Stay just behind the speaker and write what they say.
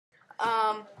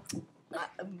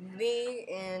Me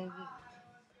and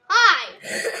Hi!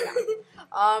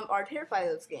 are terrified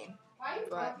of this game,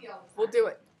 but we'll do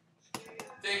it.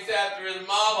 Takes after his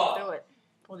mama. We'll do it.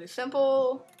 We'll do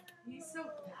simple. He's so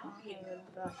happy.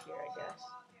 Back here, I guess.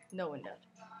 No one does.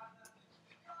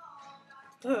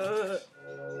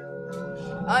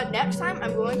 Next time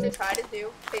I'm going to try to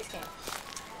do face cam.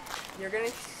 You're gonna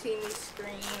see me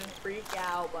scream and freak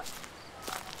out, but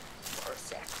for a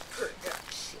sec,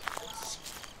 Productions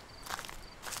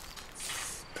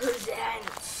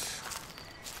presents.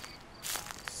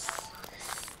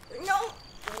 No,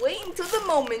 wait until the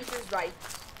moment is right.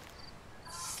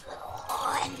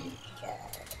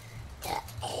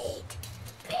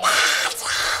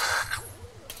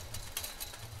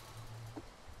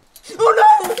 Oh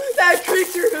no! That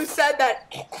creature who said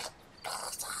that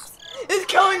is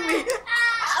killing me!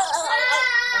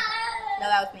 No,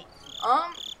 that was me.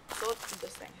 So let's do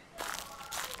this thing.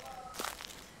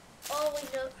 All we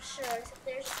know for sure is that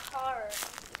there's a car in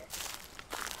here.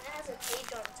 And it has a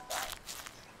page on its butt.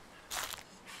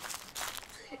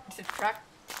 It's a truck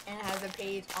and it has a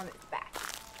page on its back.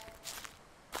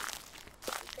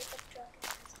 You pick up truck and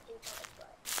it has a page on its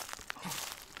butt.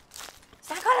 It's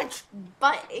not got a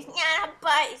butt. It's not a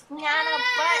butt. It's not a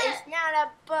butt. It's not a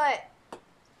butt.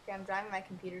 Okay, I'm driving my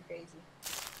computer crazy.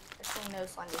 This thing knows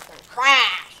Slender's gonna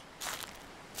crash.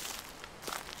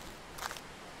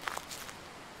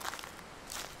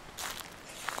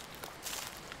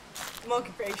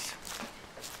 Monkey face.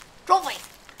 Troll face.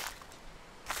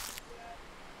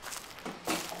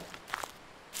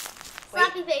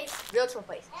 Slappy face. Real troll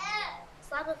face.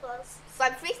 Slappy face.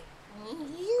 Slap face.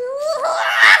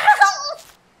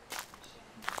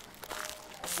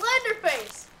 Slender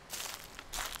face.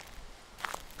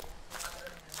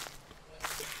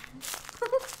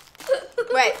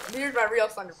 Wait, here's my real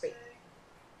Slender face.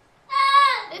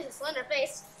 This is Slender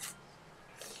face.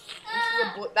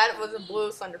 That was a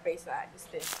blue Slender face that I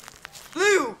just did.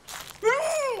 Blue!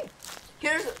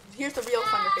 Here's the real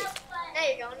Slender face. Now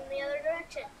you're going in the other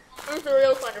direction. Here's the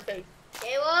real Slender face.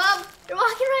 Caleb, you're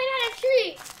walking right at a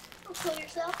tree. Don't kill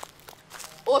yourself.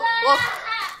 Look, look.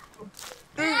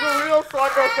 This is the real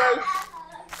Slender face.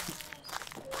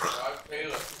 That's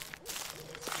Caleb.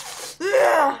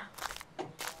 Yeah.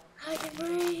 I can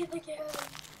breathe again.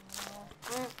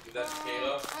 Is that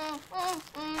Caleb?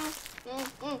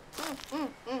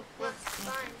 That's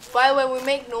fine. By the way, we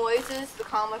make noises to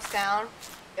calm us down.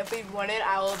 If we win it,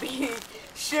 I will be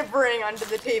shivering under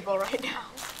the table right now.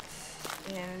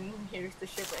 And here's the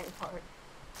shivering part.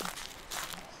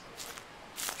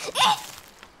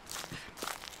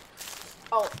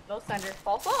 Oh, no thunder.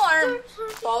 False alarm.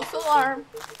 False alarm.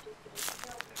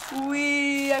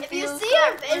 If you see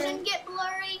our vision get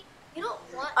blurry, you don't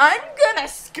want. I'm gonna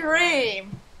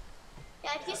scream.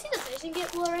 Yeah, if you see the vision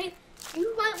get blurry,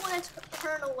 you might want to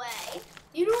turn away.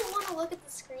 You don't want to look at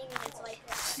the screen when it's like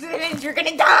that. Then you're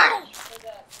gonna die.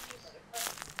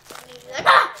 Like,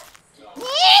 ah!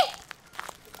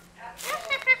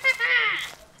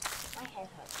 My head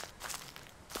hurts.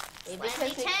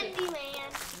 Slendy Tendy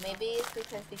Man. Maybe it's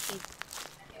because we keep.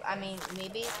 I mean,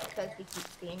 maybe it's because we keep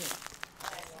screaming.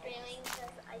 Screaming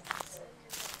because I see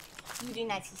You do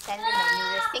not see Slenderman. You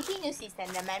were thinking you see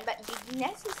Slenderman, but you do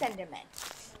not see Slenderman.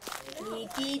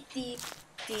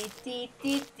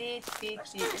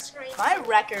 My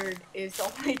record is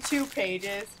only 2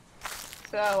 pages,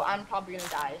 so I'm probably gonna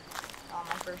die on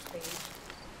my first page.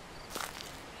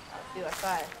 Let's do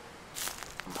F5.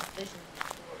 My vision.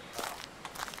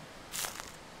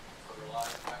 I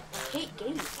hate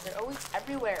gates. They're always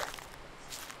everywhere.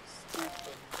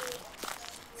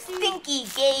 Stinky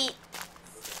gate.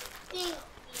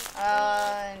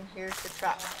 And here's the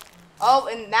truck. Oh,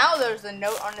 and now there's a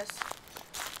note on this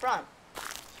front.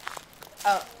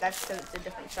 Oh, that's because it's a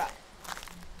different truck.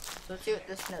 So let's see what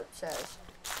this note says.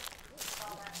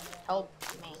 Help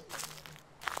me.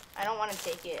 I don't want to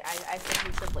take it. I think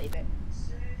we should leave it.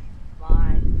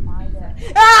 Why? Why that?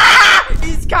 Ah!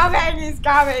 He's coming! He's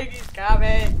coming! He's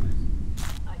coming!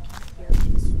 I can hear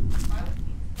this.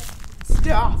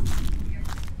 Stop!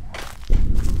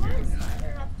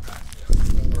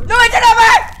 No, it's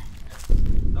over!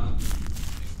 Not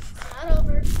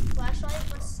over. Flashlight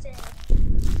must stay.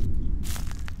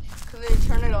 Because when you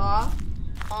turn it off,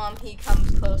 he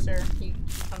comes closer. He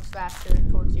comes faster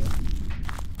towards you.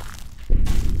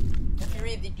 If you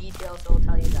read the details, it'll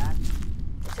tell you that.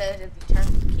 It says if you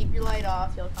keep your light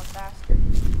off, he'll come faster.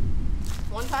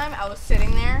 One time I was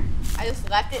sitting there. I just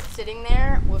left it sitting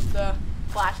there with the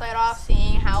flashlight off,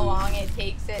 seeing how long it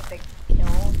takes it to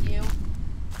kill you.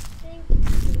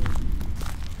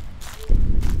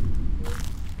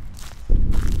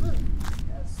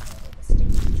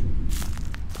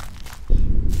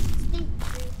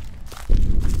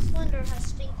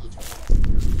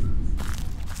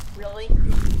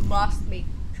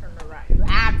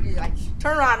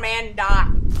 Turn around, man, and die.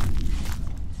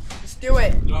 Just do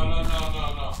it. No.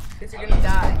 Because you're gonna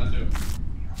die. I'll do it.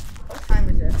 What time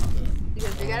is it? I'll do it.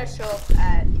 Because we gotta show up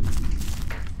at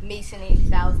Mason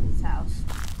 8000's house.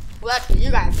 Well, actually,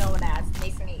 you guys know him as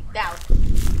Mason 8000.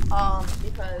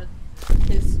 Because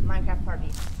his Minecraft party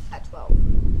at 12.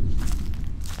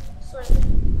 Sort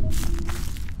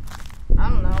I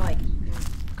don't know, like in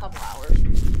a couple hours.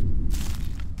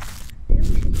 Maybe we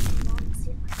should come along and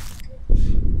see if I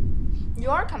can You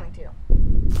are coming too.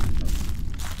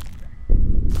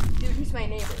 Dude, he's my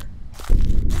neighbor.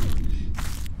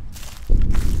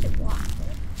 get blocked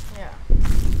there. Yeah.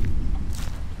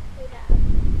 Hey, Dad.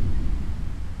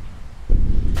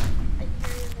 I can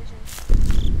hear your vision.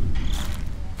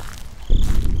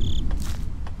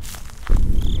 I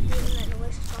hate when that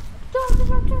noise is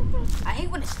popping. I hate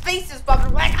when his face is popping.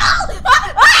 I'm like, oh! I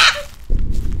thought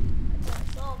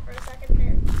I saw him for a second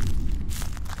there.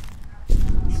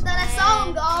 Then I saw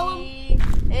him, Gollum.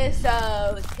 He is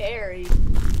so terrifying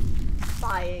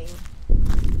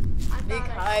I thought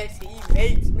because he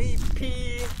makes me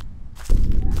pee.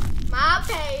 my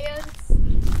pants.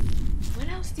 What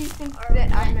else do you think Are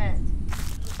that I wet. meant?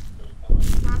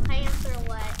 My pants are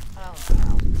wet. I don't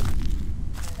know.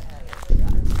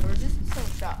 Or is this the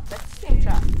same shop? That's the same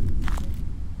shop.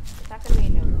 It's not gonna be a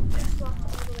no room there. Just walked all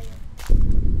the way in.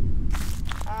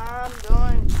 I'm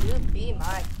going to pee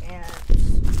my pants.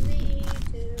 Me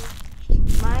too.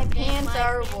 My Okay, pants my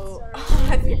are pants blue. are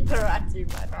I think they're actually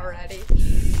wet already.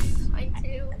 Mine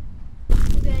too. Oh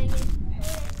dang it.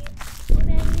 Oh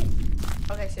dang it.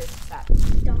 Okay, so stop.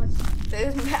 Dodge.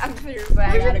 This is I'm serious. I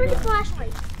Where's your gotta freaking go.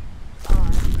 flashlight?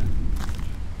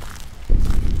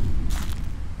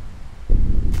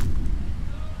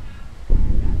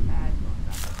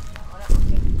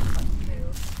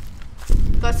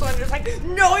 But Slender's like,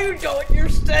 no, you don't. You're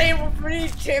staying with me,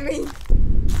 Jimmy.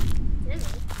 Jimmy.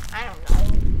 I don't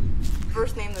know.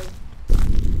 First name that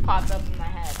popped up in my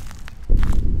head.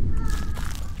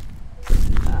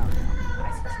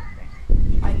 I see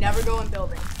something. I never go in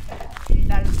buildings.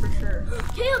 That is for sure.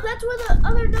 Caleb, that's where the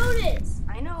other note is.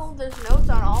 I know there's notes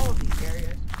on all of these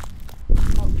areas.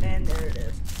 Oh, and there it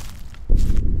is.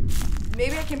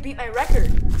 Maybe I can beat my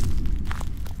record.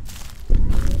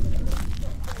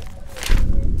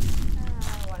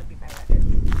 I want to beat my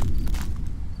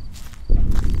record.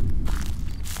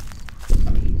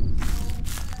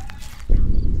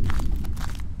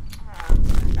 I'm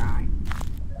gonna die.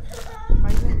 If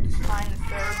I can just find the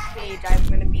third page, I'm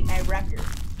gonna beat my record.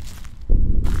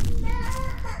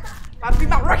 If I beat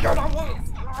my record, I won.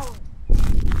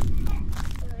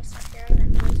 When I start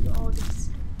hearing that noise, we'll all just.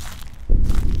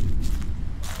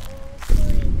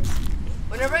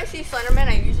 Whenever I see Slenderman,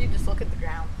 I usually just look at the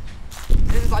ground.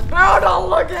 And it's like, no, don't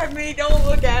look at me, don't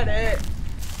look at it.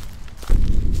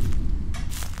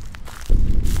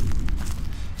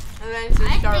 And then I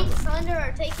just start, I think Slender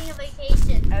are taking a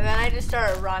vacation. and then I just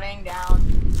start running down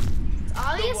It's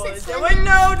obvious the that woods. I'm Slender.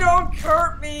 like, no, don't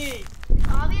hurt me. It's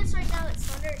obvious right now that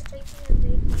Slender is taking a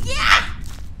vacation. Yeah.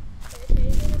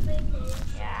 They're taking a vacation.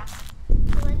 Yeah.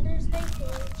 Slender's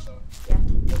vacation. Yeah.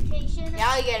 Vacation. Yeah,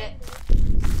 I get it.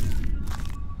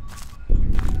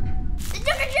 The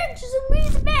Joker Church is a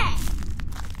reason back.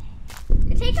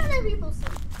 To take other people's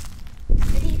souls.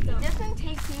 And eat them. He doesn't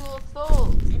take people's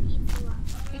souls. And eat them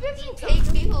up. He doesn't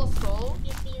take people's souls.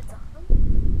 He feeds on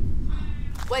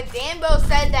them. When Dambo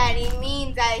said that, he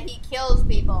means that he kills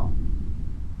people.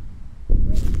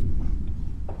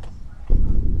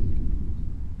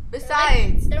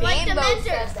 Besides, They're like Dambo Dementors.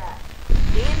 said that.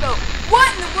 Dambo.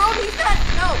 What in the world? He's not.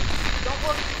 No. Don't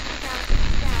look. Look down.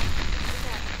 Look down. Look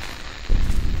down.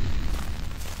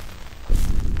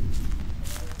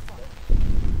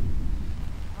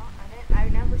 Oh, I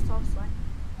never saw Slime.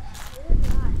 Neither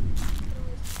did I.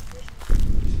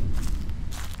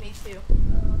 Me too.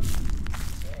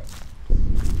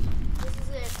 This is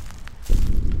it.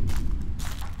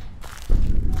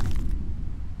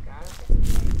 Got it.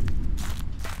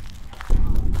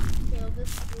 Yo, this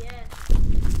is the end.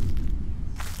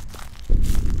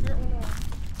 That one more.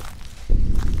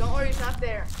 Don't worry, it's not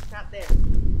there. It's not there.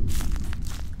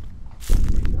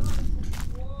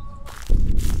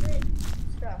 This is it.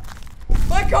 Stuff.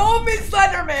 Like home is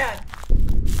Slenderman.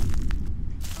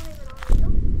 Not even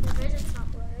on you. Your vision's not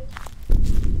blurry.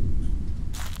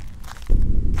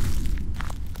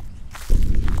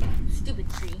 Stupid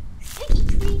tree. Sticky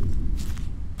tree.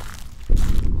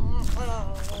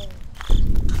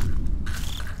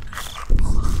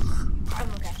 I'm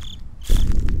okay.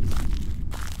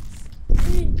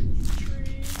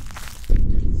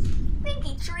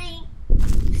 Stinky tree.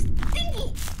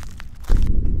 Stinky.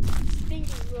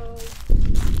 Stinky road.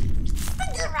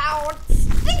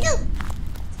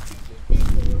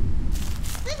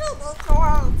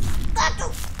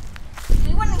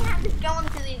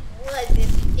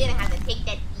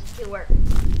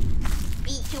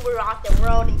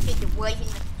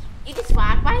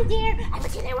 there. I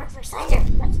bet you they work for Slender.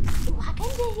 But you walk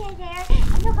into there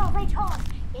and you'll go right home.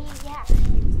 Yeah.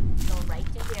 You go right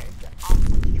to here. It's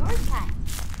awesome shortcut.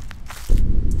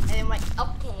 And then we're like,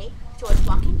 okay. So let's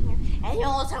walk in here. And then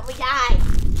all of a sudden we die.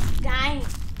 Dying.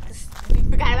 We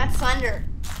forgot about Slender.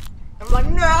 And we're like,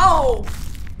 no!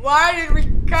 Why did we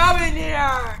come in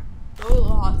here? So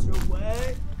lost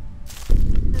away.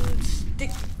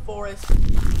 Sticky forest.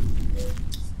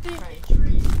 Sticky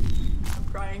tree. I'm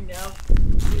crying now.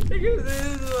 Because this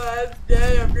is the last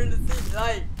day I'm gonna see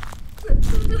light.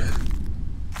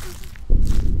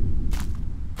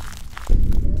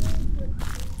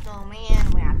 Oh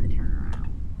man, we have to turn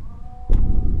around.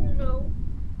 No,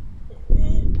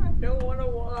 I don't wanna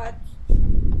watch.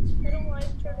 I don't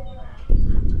like turning around.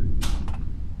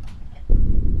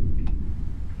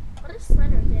 What if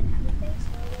Slender did have a face?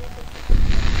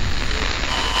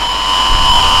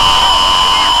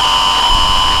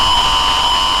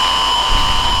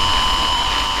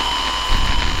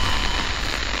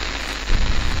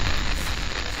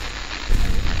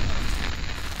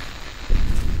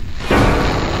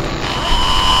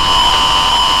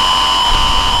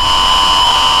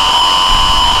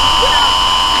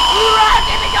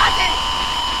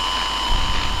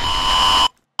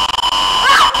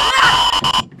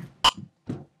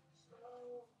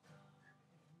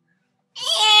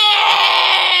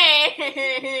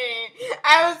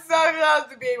 I was so close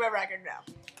to beating my record now.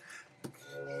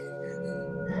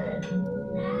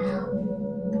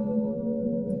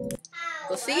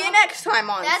 We'll see you next time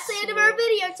on. That's the end of our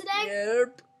video today.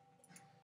 Yep.